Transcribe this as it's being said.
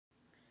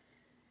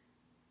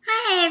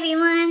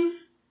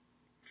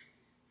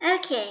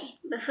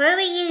before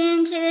we get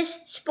into this,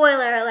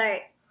 spoiler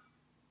alert.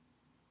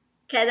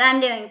 Because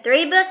I'm doing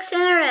 3 books in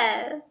a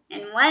row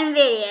in one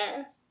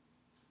video.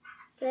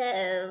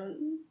 So,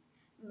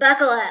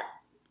 buckle up.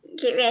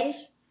 Get ready.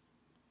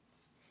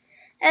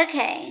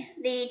 Okay,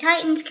 the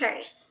Titan's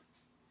Curse.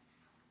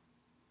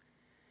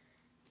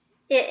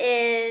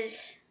 It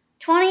is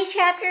 20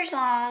 chapters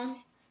long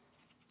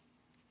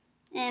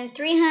and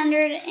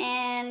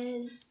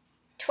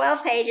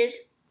 312 pages.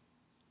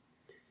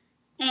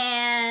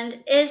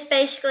 And it's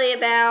basically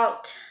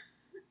about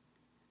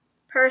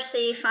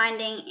Percy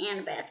finding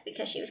Annabeth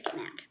because she was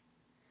kidnapped.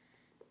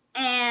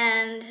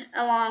 And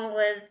along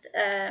with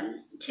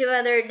 2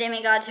 other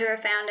demigods who are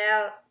found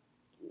out,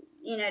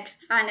 to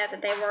find out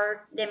that they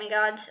were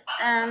demigods.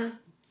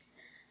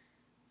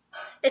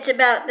 It's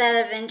about that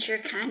adventure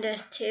kind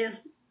of too.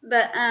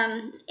 But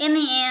in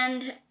the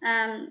end,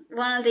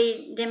 one of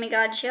the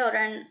demigod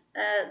children,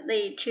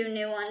 the 2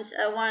 new ones,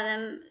 one of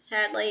them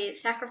sadly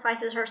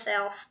sacrifices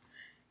herself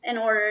in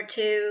order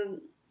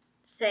to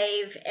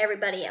save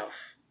everybody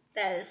else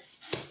that is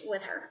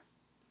with her.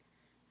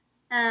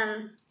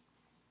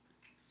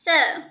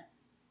 So,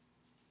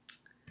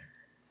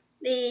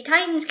 the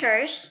Titan's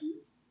Curse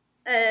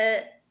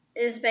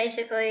is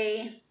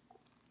basically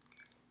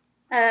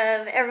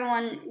of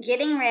everyone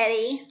getting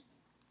ready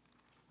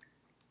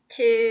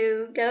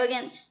to go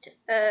against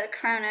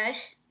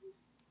Kronos.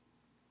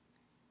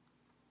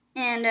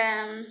 And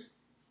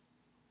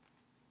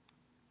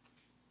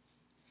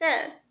so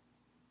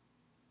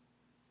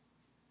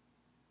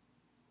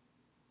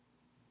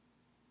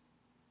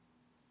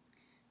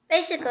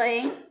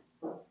basically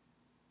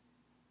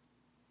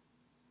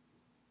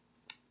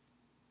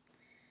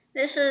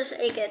this was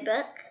a good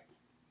book.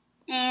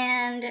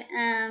 And,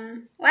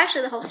 well,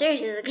 actually the whole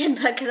series is a good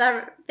book because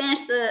I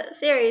finished the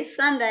series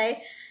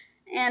Sunday.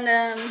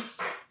 And,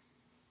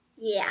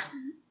 yeah.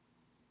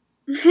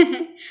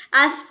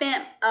 I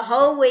spent a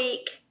whole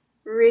week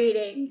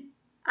reading.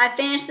 I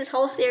finished this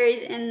whole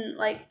series in,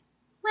 I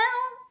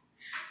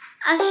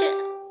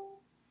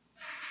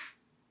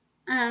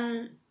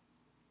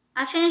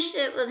finished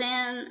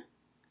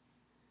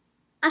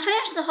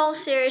the whole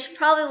series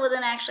probably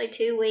within actually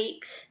 2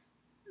 weeks.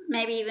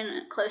 Maybe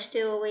even close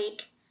to a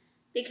week.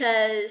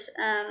 Because,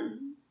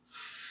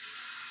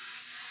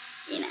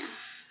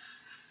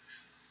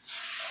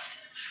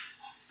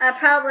 it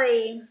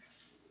probably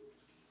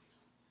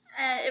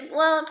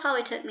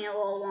took me a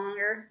little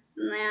longer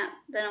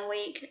than a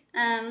week.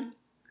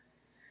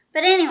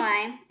 But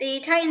anyway,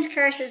 the Titan's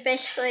Curse is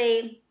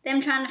basically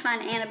them trying to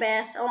find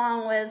Annabeth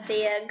along with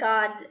the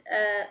god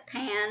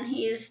Pan.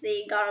 He's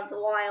the god of the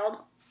wild.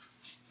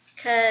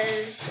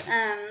 Because,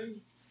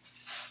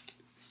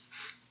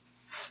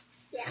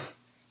 yeah.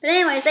 But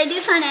anyways, they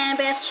do find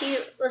Annabeth. She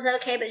was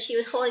okay, but she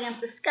was holding up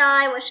the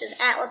sky, which is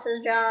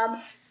Atlas's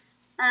job.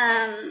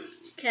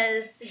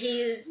 Because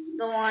he's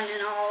the one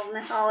in all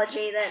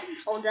mythology that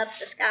holds up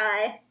the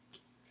sky.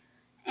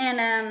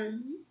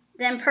 And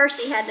then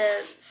Percy had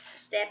to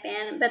step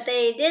in. But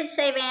they did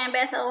save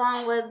Annabeth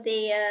along with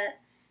the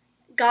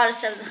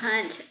goddess of the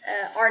hunt,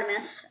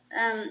 Artemis.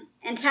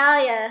 And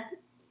Talia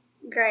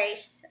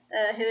Grace,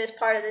 who is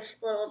part of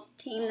this little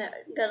team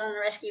that goes on the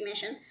rescue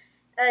mission,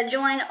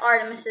 joined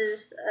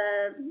Artemis's,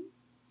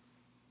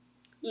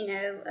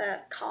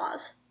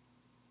 cause,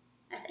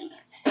 I think.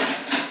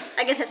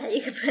 I guess that's how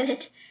you could put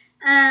it.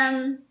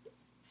 But,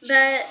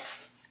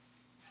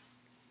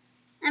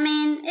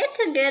 it's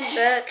a good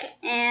book,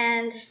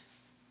 and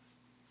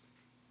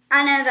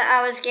I know that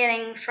I was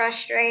getting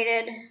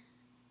frustrated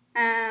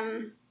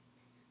on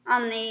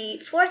the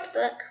 4th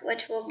book,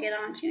 which we'll get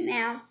on to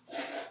now,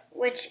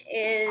 which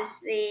is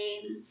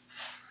the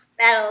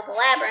Battle of the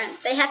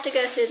Labyrinth. They have to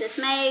go through this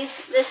maze.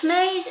 This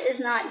maze is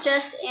not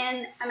just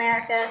in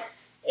America.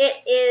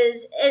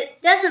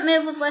 It doesn't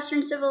move with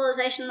Western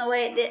civilization the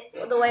way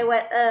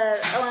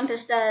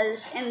Olympus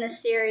does in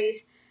this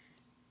series.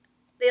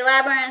 The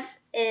labyrinth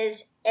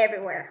is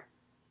everywhere.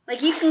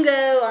 You can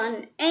go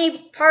on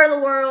any part of the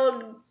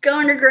world, go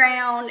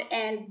underground,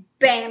 and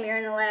bam, you're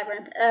in the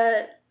labyrinth.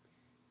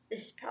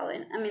 This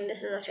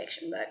is a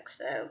fiction book,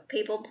 so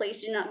people,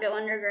 please do not go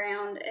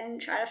underground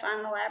and try to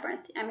find the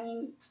labyrinth.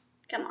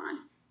 Come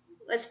on.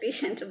 Let's be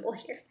sensible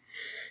here.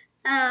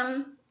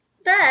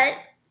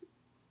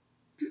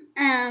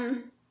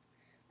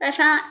 They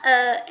found,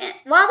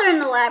 while they're in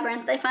the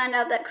labyrinth, they find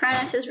out that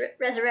Kronos is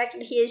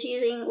resurrected. He is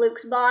using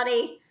Luke's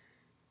body,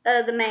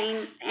 the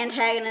main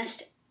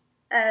antagonist,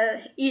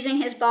 using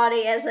his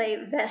body as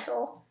a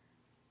vessel.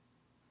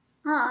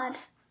 Odd.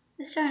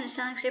 It's starting to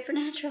sound like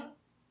Supernatural.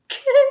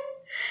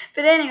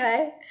 But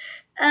anyway,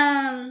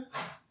 but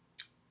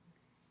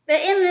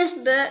in this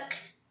book,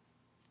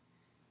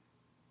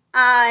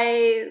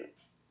 I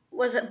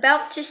was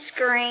about to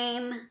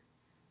scream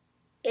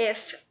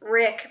if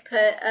Rick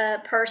put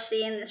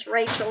Percy and this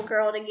Rachel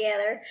girl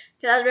together.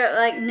 Because I was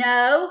like,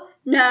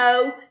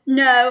 no,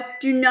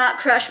 do not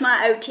crush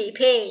my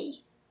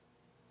OTP.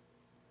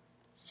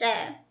 So,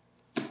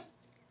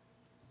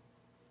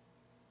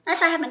 that's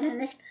what happened in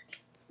this book.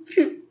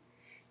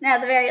 Now,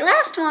 the very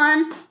last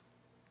one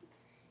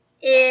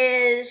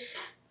is,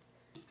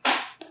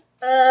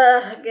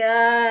 oh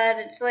god,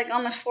 it's like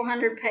almost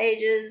 400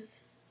 pages.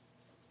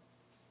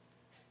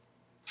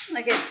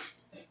 Like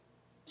it's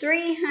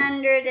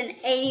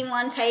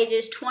 381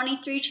 pages,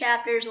 23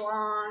 chapters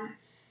long.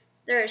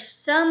 There's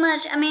so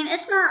much, I mean,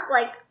 it's not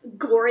like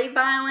gory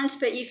violence,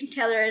 but you can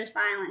tell there is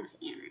violence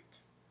in it.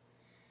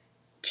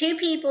 2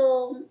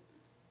 people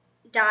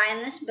die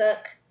in this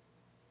book,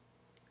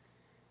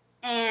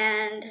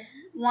 and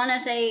one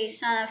is a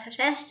son of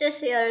Hephaestus,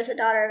 the other is a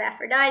daughter of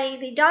Aphrodite.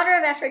 The daughter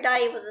of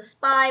Aphrodite was a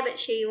spy, but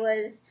she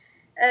was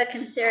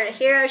considered a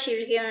hero. She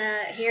was given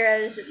a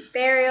hero's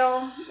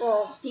burial,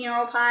 well,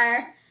 funeral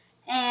pyre,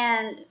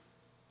 and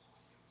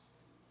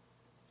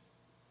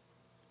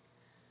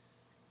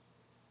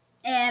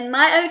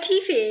my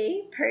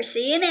OTP,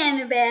 Percy and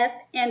Annabeth,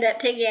 end up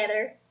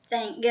together,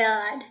 thank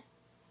God.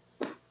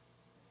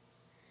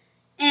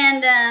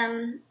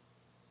 And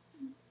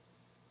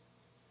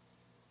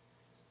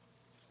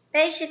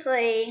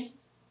basically,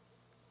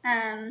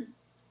 I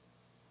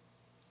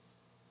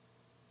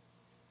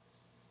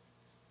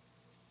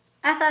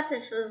thought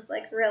this was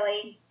like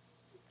really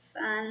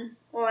fun.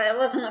 Well, it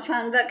wasn't a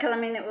fun book because I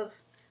mean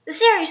the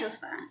series was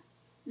fun.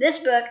 This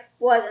book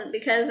wasn't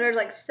because there's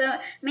like so.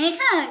 I mean, it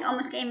kind of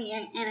almost gave me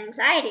an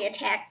anxiety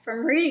attack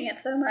from reading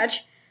it so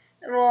much.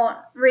 Well,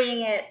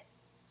 reading it,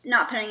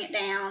 not putting it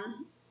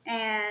down,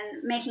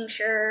 and making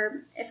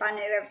sure if I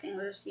knew everything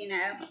was,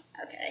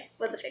 okay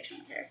with the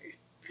fictional characters.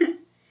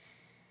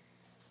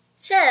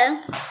 So,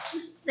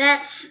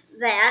 that's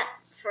that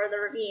for the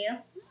review.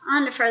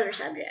 On to further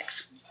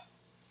subjects.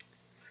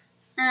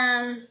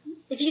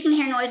 If you can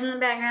hear noise in the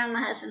background,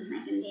 my husband's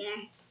making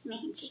dinner,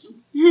 making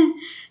chicken.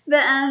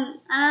 But, on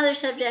other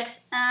subjects,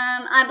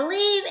 I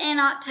believe in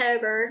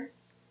October,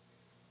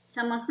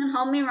 someone can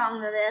hold me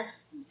wrong to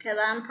this, because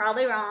I'm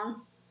probably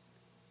wrong,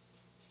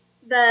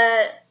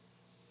 but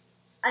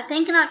I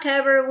think in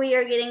October we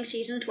are getting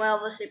season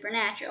 12 of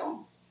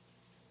Supernatural.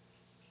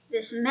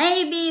 This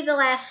may be the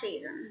last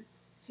season.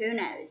 Who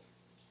knows?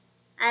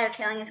 I have a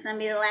feeling it's going to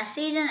be the last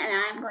season, and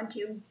I'm going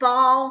to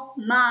bawl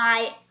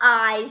my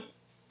eyes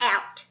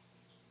out.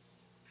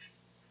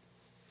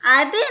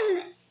 I've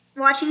been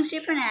watching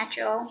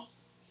Supernatural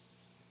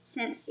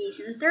since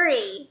season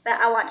 3, but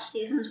I watched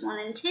seasons 1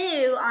 and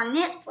 2 on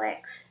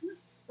Netflix.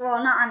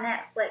 Well, not on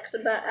Netflix,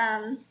 but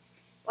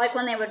like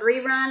when they would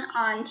rerun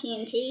on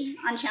TNT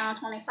on Channel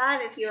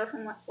 25 if you were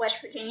from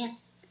West Virginia.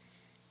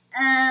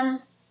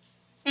 And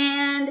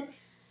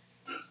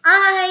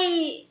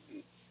I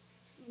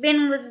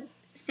been with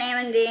Sam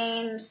and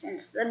Dean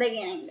since the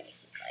beginning,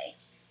 basically.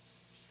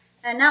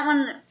 Not when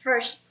it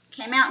first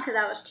came out because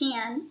I was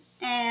 10,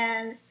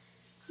 and,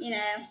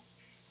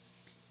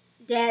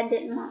 Dad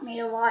didn't want me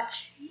to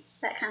watch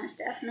that kind of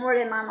stuff, nor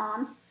did my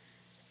mom.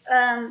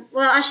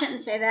 Well, I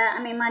shouldn't say that.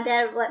 I mean, my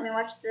dad would let me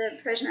watch The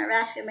Prisoner of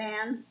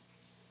Azkaban,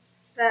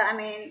 but, I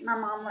mean, my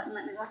mom wouldn't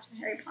let me watch the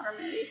Harry Potter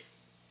movies.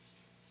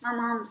 My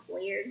mom's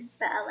weird,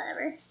 but I love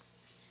her.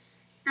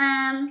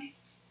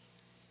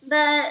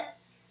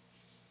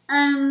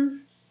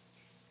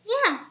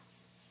 Yeah.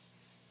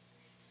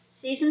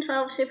 Season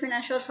 12 of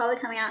Supernatural is probably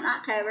coming out in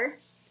October.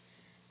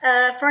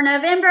 For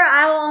November,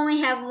 I will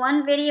only have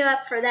one video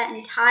up for that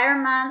entire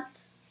month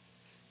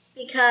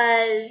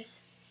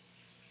because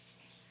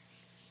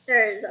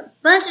there's a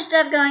bunch of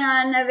stuff going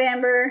on in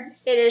November.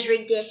 It is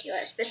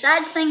ridiculous.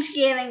 Besides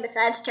Thanksgiving,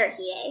 besides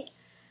Turkey Day,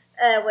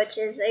 which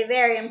is a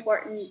very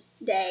important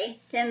day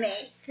to me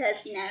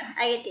because,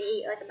 I get to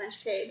eat like a bunch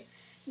of food.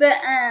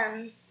 But,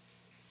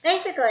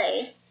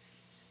 basically,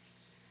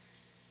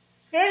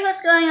 here's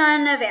what's going on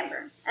in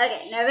November.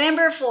 Okay,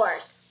 November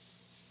 4th.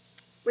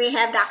 We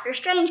have Doctor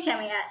Strange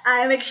coming out.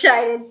 I'm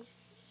excited.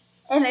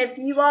 And if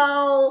you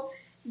all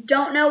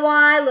don't know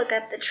why, look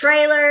up the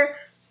trailer,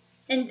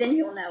 and then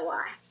you'll know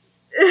why.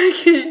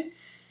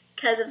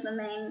 Because of the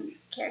main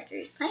character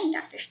who's playing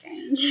Doctor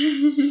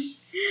Strange.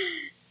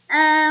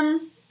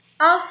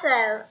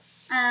 Also,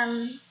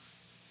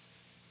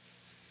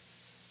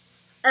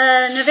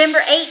 November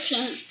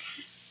 18th,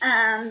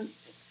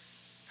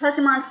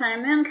 Pokemon Sun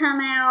and Moon come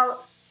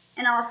out,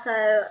 and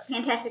also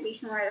Fantastic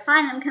Beasts and Where to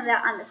Find Them comes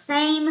out on the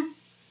same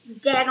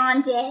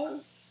daggone day.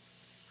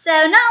 So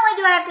not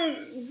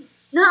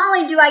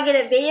only do I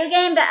get a video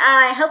game, but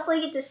I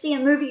hopefully get to see a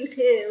movie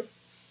too.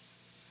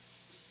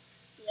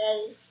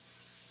 Yay.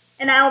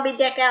 And I will be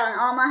decked out in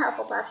all my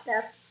Hufflepuff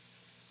stuff,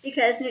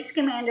 because Newt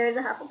Scamander is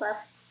a Hufflepuff.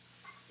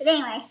 But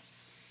anyway,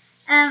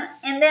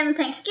 and then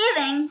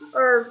Thanksgiving,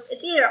 or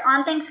it's either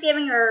on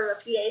Thanksgiving or a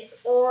few days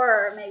before,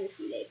 or maybe a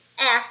few days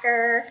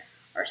after,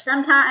 or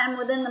sometime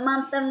within the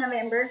month of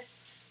November,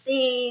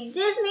 the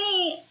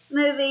Disney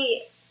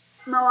movie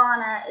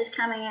Moana is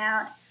coming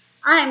out.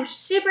 I'm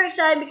super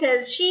excited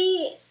because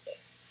she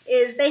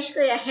is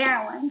basically a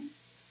heroine.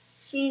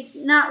 She's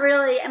not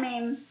really, I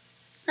mean,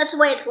 that's the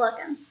way it's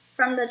looking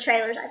from the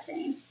trailers I've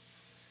seen.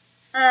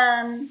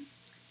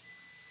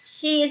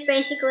 She is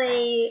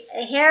basically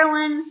a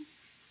heroine,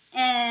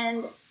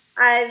 and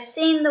I've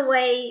seen the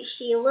way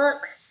she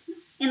looks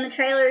in the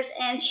trailers,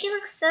 and she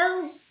looks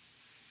so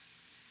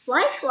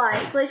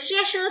lifelike. Like, she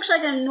actually looks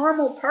like a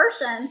normal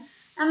person,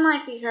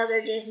 unlike these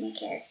other Disney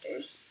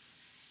characters.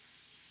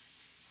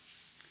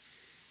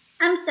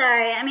 I'm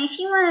sorry. I mean, if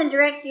you want to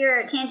direct your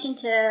attention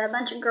to a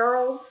bunch of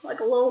girls, like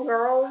little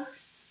girls,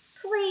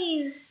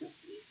 please.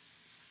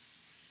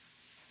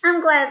 I'm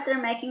glad that they're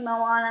making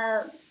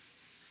Moana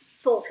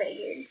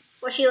full-figured.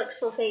 Well, she looks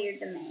full-figured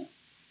to me.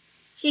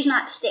 She's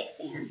not stick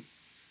thin.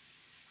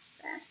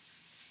 So.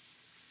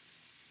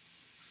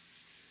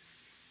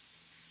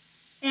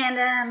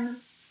 And,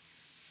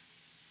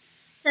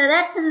 so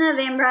that's in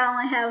November. I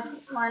only have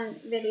one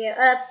video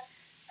up.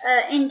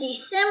 In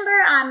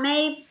December, I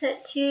may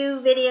put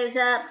 2 videos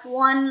up.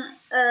 One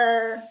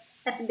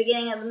at the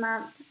beginning of the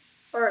month,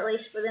 or at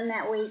least within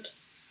that week.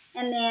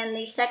 And then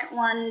the second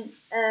one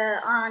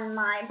on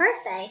my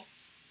birthday,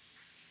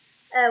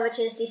 which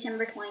is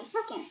December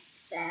 22nd.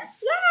 So,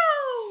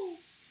 yay!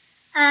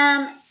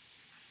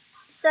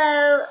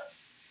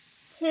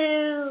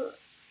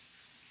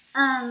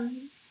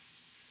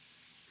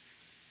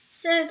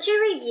 So to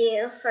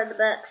review for the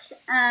books,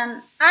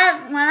 when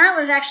I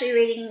was actually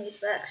reading these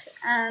books,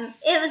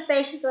 it was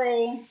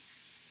basically,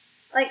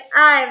 like,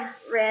 I've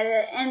read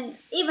it, and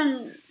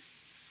even,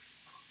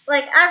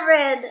 like, I've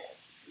read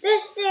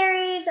this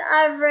series,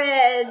 I've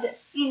read,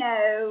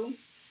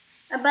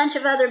 a bunch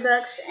of other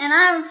books, and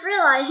I've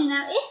realized,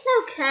 it's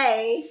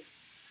okay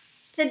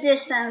to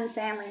disown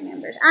family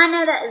members. I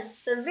know that is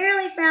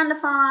severely frowned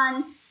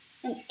upon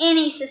in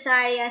any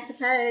society, I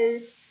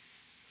suppose,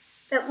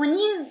 but when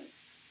you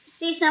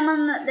see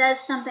someone that does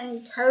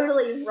something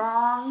totally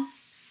wrong,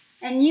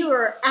 and you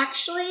are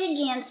actually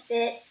against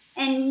it,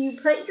 and you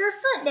put your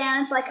foot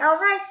down, it's like, all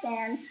right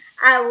then,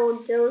 I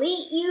will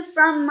delete you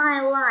from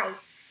my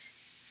life.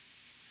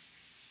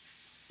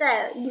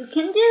 So, you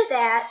can do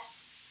that.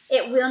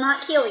 It will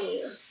not kill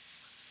you.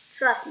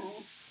 Trust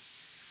me.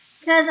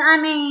 Because, I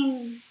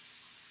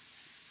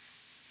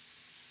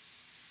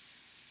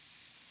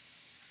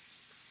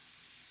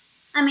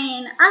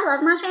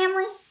love my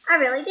family. I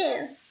really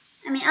do.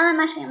 I love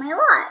my family a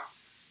lot.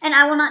 And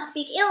I will not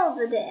speak ill of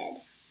the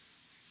dead.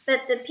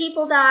 But the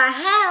people that I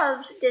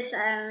have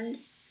disowned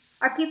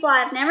are people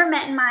I've never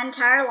met in my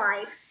entire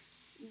life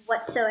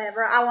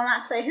whatsoever. I will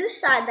not say whose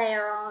side they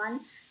are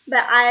on,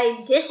 but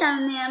I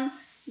disown them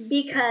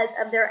because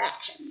of their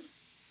actions.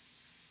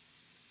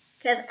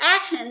 Because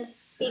actions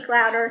speak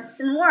louder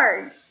than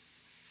words.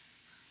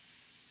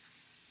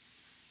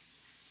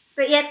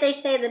 But yet they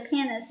say the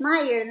pen is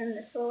mightier than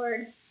the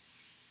sword.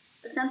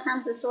 But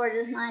sometimes the sword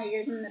is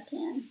mightier than the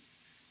pen.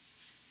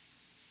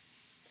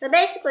 So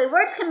basically,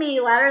 words can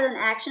be louder than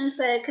actions,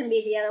 but it can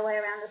be the other way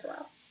around as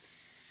well.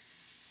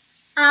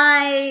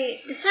 I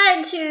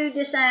decided to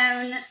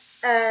disown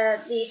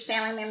these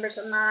family members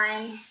of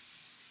mine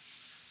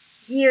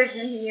years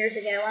and years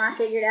ago when I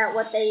figured out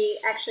what they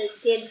actually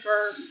did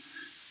for,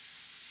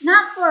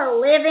 not for a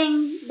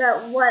living,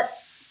 but what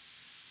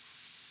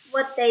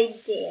they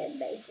did,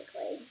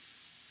 basically.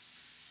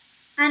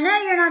 I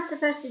know you're not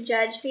supposed to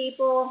judge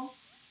people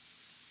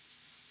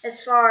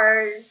as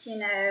far as,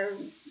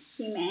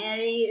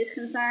 humanity is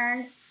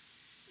concerned,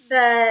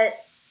 but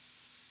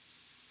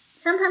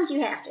sometimes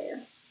you have to.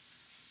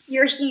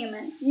 You're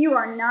human. You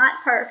are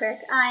not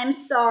perfect. I am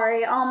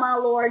sorry. Oh my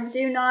Lord,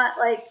 do not,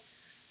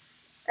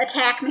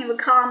 attack me with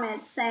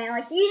comments saying,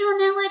 you don't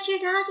know what you're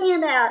talking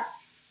about.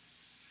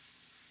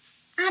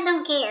 I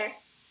don't care.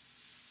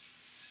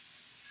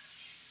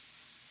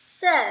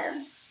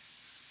 So,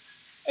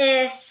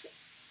 if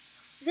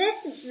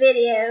this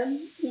video,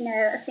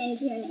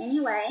 offends you in any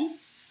way,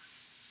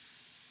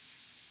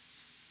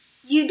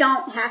 you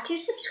don't have to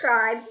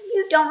subscribe.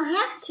 You don't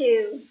have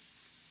to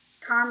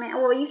comment.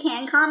 Well, you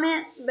can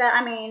comment, but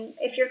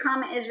if your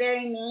comment is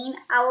very mean,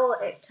 I will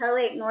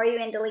totally ignore you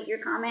and delete your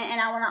comment,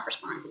 and I will not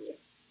respond to you.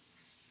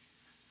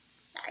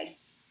 Sorry.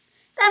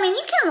 But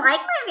you can like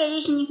my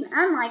videos and you can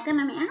unlike them.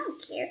 I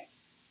don't care.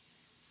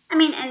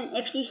 And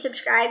if you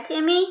subscribe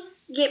to me,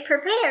 get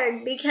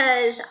prepared,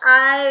 because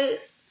I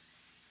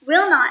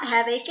will not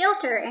have a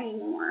filter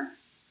anymore.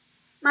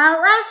 My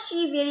last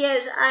few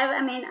videos,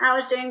 I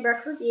was doing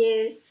book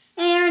reviews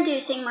and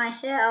introducing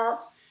myself,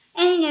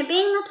 and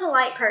being the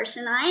polite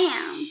person I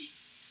am.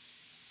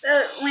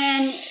 But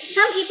when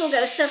some people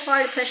go so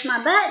far to push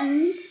my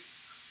buttons,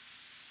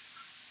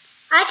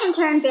 I can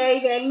turn very,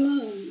 very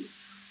mean.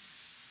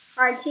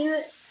 Hard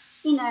to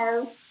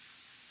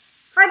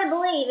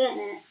believe, isn't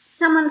it?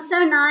 Someone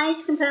so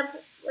nice can put up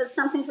with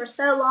something for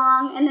so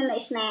long, and then they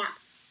snap.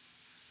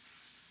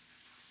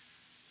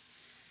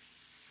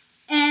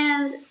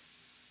 And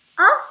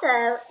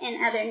also,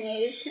 in other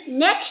news,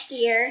 next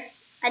year,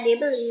 I do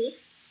believe,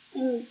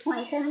 in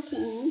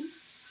 2017,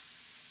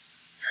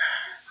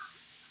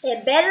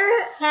 it better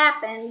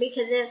happen,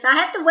 because if I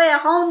have to wait a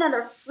whole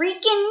nother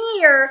freaking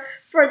year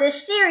for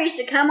this series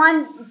to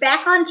come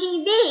back on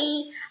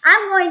TV,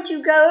 I'm going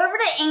to go over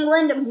to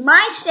England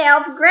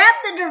myself, grab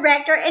the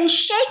director, and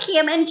shake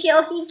him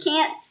until he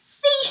can't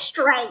see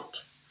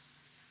straight.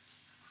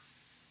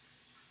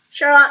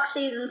 Sherlock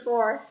Season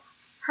 4,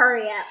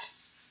 hurry up.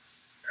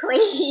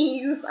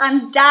 Please,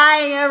 I'm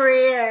dying over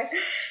here.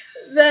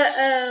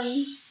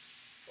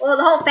 Well,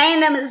 the whole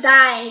fandom is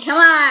dying. Come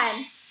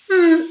on.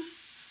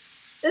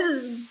 This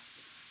is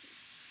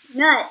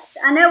nuts.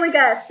 I know we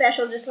got a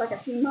special just like a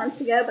few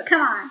months ago, but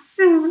come on.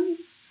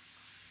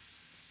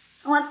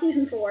 I want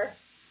season 4.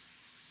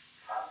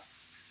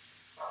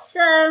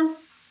 So,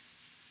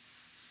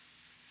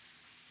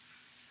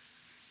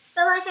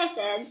 but like I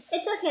said,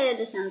 it's okay to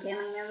disown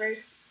family members.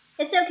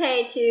 It's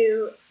okay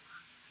to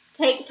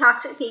take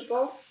toxic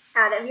people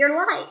out of your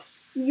life.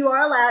 You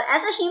are allowed,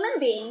 as a human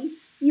being,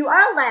 you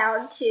are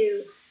allowed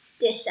to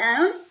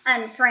disown,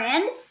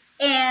 unfriend,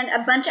 and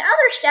a bunch of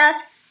other stuff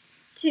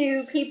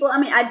to people. I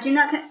mean,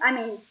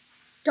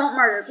 don't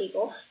murder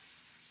people.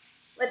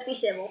 Let's be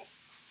civil.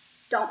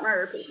 Don't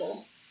murder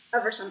people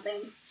over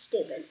something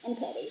stupid and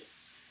petty.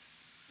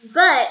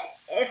 But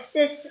if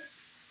this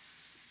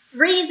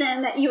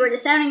reason that you are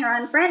disowning or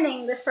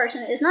unfriending this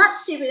person is not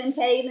stupid and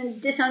petty, then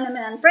disown them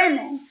and unfriend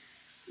them.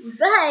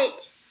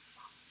 But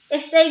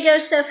if they go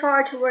so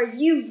far to where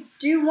you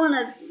do want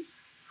to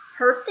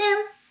hurt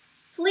them,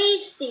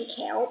 please seek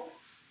help.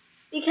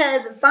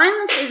 Because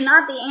violence is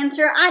not the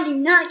answer. I do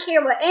not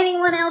care what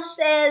anyone else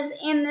says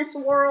in this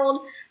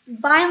world.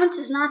 Violence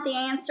is not the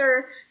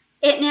answer.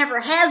 It never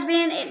has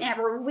been. It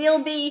never will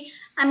be.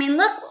 I mean,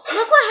 look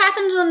what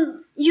happens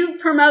when you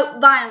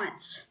promote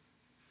violence.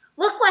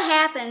 Look what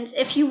happens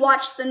if you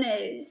watch the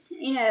news.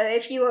 You know,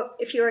 if you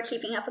are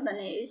keeping up with the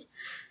news.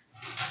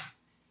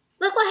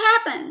 Look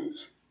what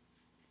happens.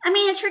 I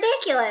mean, it's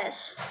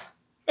ridiculous.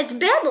 It's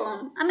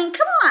bedlam. I mean,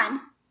 come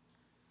on.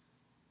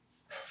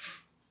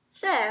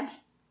 So,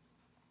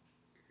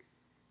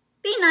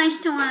 be nice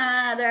to one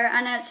another.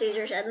 I know it's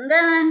easier said than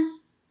done.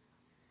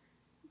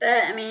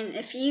 But, I mean,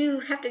 if you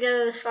have to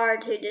go as far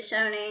to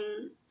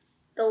disowning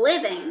the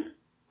living,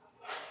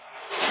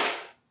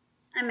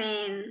 I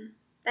mean,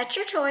 that's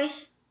your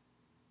choice.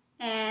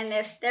 And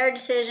if their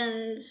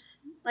decisions,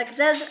 like if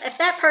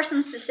that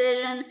person's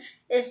decision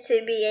is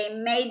to be a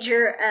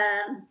major,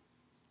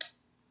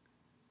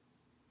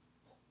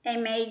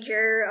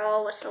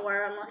 what's the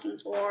word I'm looking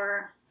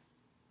for?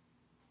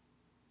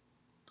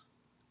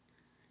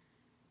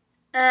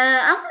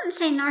 I wouldn't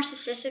say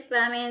narcissistic, but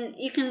I mean,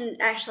 you can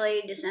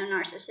actually disown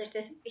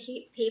narcissistic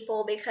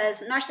people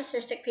because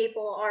narcissistic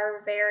people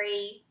are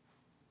very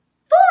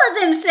full of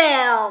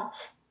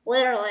themselves,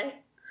 literally.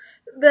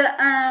 But,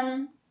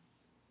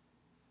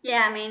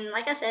 yeah, I mean,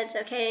 like I said, it's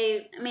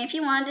okay. I mean, if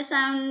you want to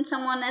disown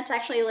someone that's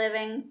actually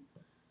living,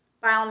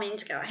 by all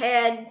means, go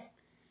ahead.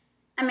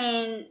 I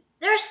mean,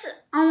 there's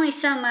only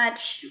so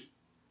much,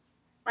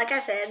 like I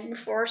said,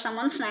 before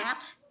someone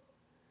snaps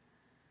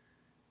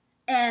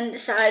and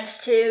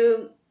decides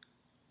to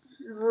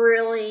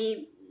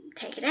really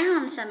take it out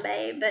on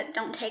somebody, but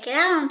don't take it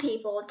out on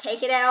people.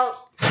 Take it out,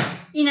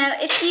 you know,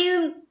 if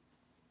you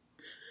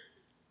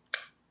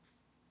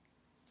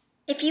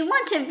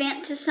want to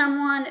vent to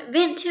someone,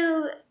 vent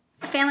to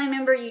a family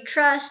member you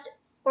trust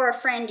or a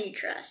friend you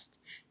trust.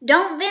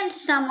 Don't vent to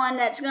someone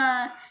that's going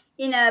to,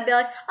 you know, be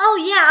like, oh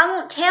yeah, I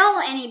won't tell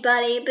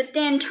anybody, but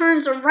then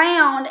turns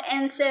around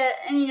and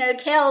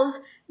tells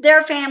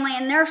their family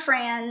and their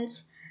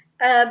friends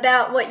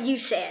about what you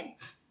said.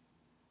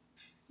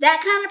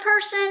 That kind of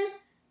person,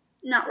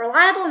 not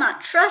reliable,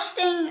 not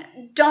trusting,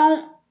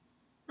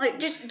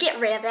 just get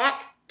rid of that.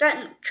 Throw it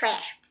in the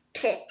trash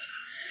pit.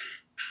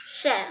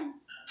 So,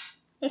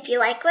 if you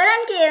like what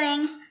I'm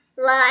doing,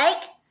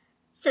 like,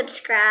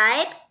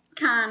 subscribe,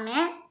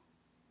 comment,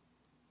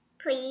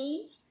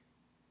 please.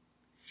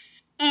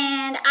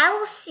 And I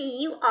will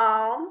see you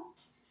all,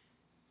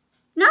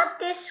 not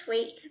this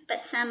week, but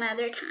some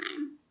other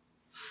time.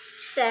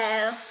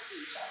 So,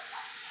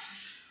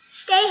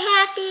 stay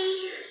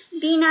happy,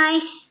 be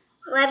nice,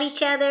 love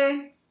each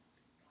other,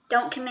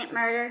 don't commit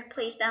murder,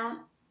 please don't.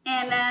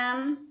 And,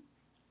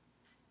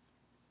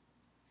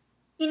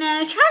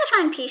 try to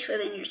find peace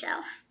within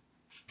yourself.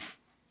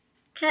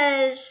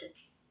 Because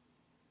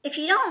if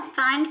you don't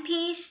find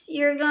peace,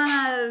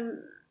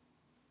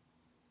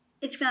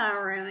 it's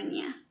gonna ruin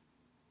you.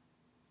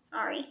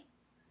 Sorry.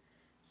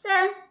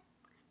 So,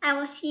 I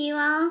will see you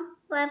all,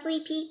 lovely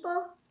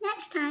people,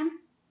 next time.